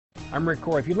I'm Rick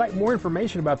Coy. If you'd like more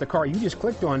information about the car you just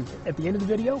clicked on at the end of the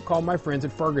video, call my friends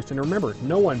at Ferguson. Remember,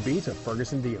 no one beats a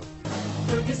Ferguson deal.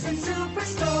 Ferguson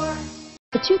Superstore.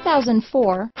 The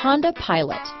 2004 Honda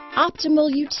Pilot.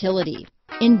 Optimal utility,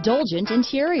 indulgent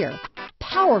interior,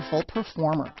 powerful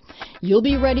performer. You'll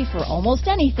be ready for almost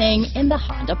anything in the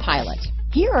Honda Pilot.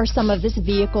 Here are some of this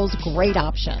vehicle's great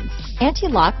options: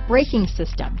 anti-lock braking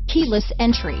system, keyless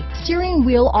entry, steering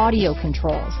wheel audio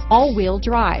controls, all-wheel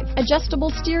drive, adjustable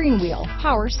steering wheel,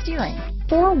 power steering,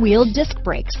 four-wheel disc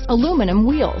brakes, aluminum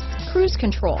wheels, cruise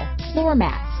control, floor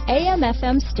mats,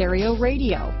 AM/FM stereo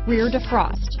radio, rear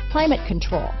defrost, climate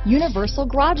control, universal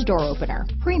garage door opener,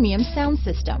 premium sound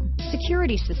system,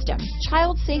 security system,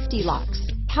 child safety locks,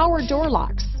 power door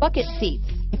locks, bucket seats.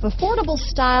 If affordable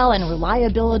style and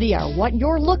reliability are what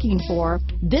you're looking for,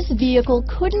 this vehicle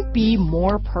couldn't be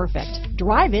more perfect.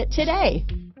 Drive it today.